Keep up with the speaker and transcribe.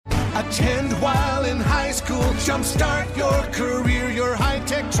Attend while in high school. Jumpstart your career. Your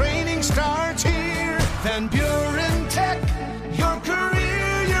high-tech training starts here. Van Buren Tech. Your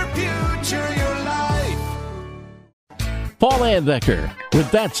career, your future, your life. Paul Anbecker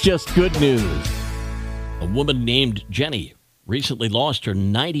with That's Just Good News. A woman named Jenny recently lost her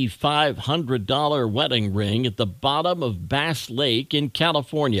 $9,500 wedding ring at the bottom of Bass Lake in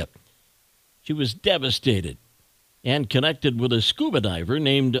California. She was devastated and connected with a scuba diver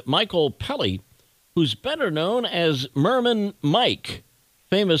named Michael Pelly, who's better known as Mermaid Mike,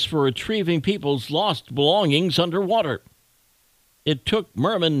 famous for retrieving people's lost belongings underwater. It took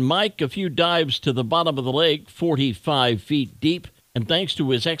Mermaid Mike a few dives to the bottom of the lake, 45 feet deep, and thanks to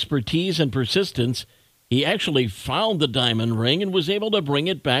his expertise and persistence, he actually found the diamond ring and was able to bring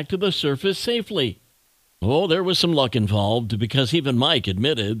it back to the surface safely. Oh, there was some luck involved, because even Mike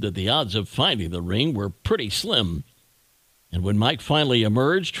admitted that the odds of finding the ring were pretty slim. And when Mike finally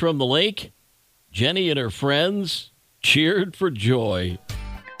emerged from the lake, Jenny and her friends cheered for joy.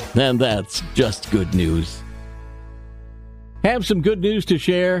 And that's just good news. Have some good news to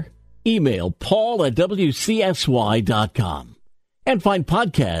share? Email paul@wcsy.com. And find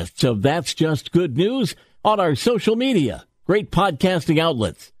podcasts of That's Just Good News on our social media, great podcasting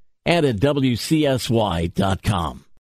outlets, and at wcsy.com.